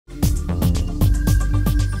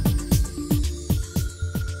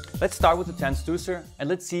Let's start with the transducer and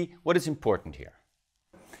let's see what is important here.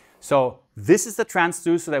 So this is the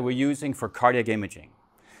transducer that we're using for cardiac imaging.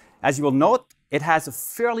 As you will note, it has a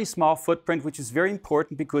fairly small footprint, which is very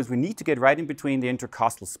important because we need to get right in between the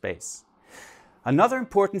intercostal space. Another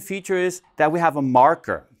important feature is that we have a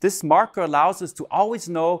marker. This marker allows us to always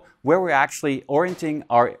know where we're actually orienting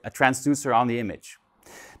our transducer on the image.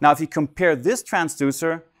 Now, if you compare this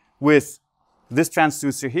transducer with this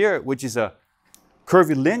transducer here, which is a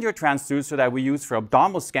curvilinear transducer that we use for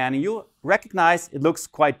abdominal scanning, you'll recognize it looks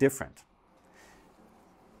quite different.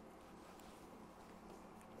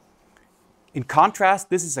 In contrast,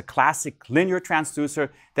 this is a classic linear transducer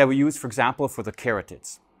that we use, for example, for the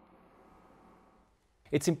carotids.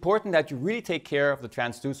 It's important that you really take care of the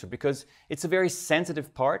transducer because it's a very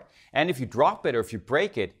sensitive part, and if you drop it or if you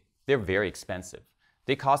break it, they're very expensive.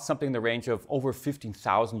 They cost something in the range of over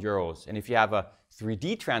 15,000 euros, and if you have a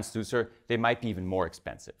 3D transducer, they might be even more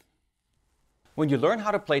expensive. When you learn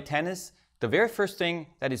how to play tennis, the very first thing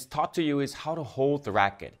that is taught to you is how to hold the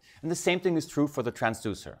racket, and the same thing is true for the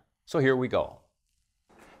transducer. So here we go.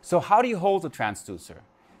 So how do you hold the transducer?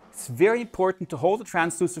 It's very important to hold the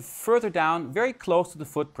transducer further down, very close to the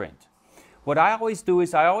footprint. What I always do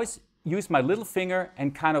is I always use my little finger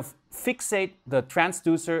and kind of fixate the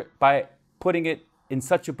transducer by putting it in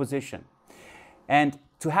such a position. And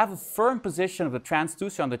to have a firm position of the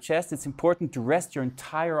transducer on the chest, it's important to rest your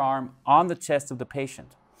entire arm on the chest of the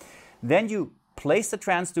patient. Then you place the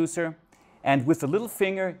transducer, and with the little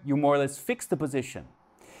finger, you more or less fix the position.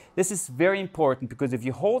 This is very important because if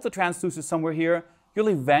you hold the transducer somewhere here, you'll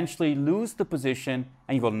eventually lose the position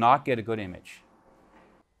and you will not get a good image.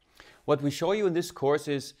 What we show you in this course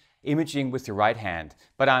is imaging with your right hand,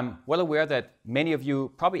 but I'm well aware that many of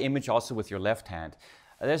you probably image also with your left hand.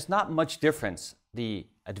 There's not much difference. The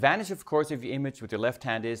advantage, of course, if you image with your left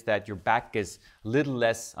hand is that your back is a little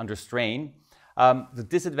less under strain. The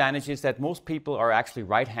disadvantage is that most people are actually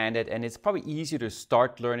right-handed, and it's probably easier to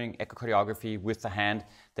start learning echocardiography with the hand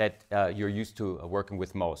that you're used to working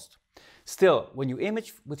with most. Still, when you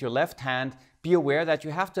image with your left hand, be aware that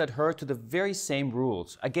you have to adhere to the very same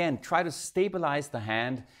rules. Again, try to stabilize the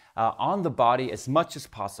hand on the body as much as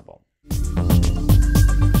possible.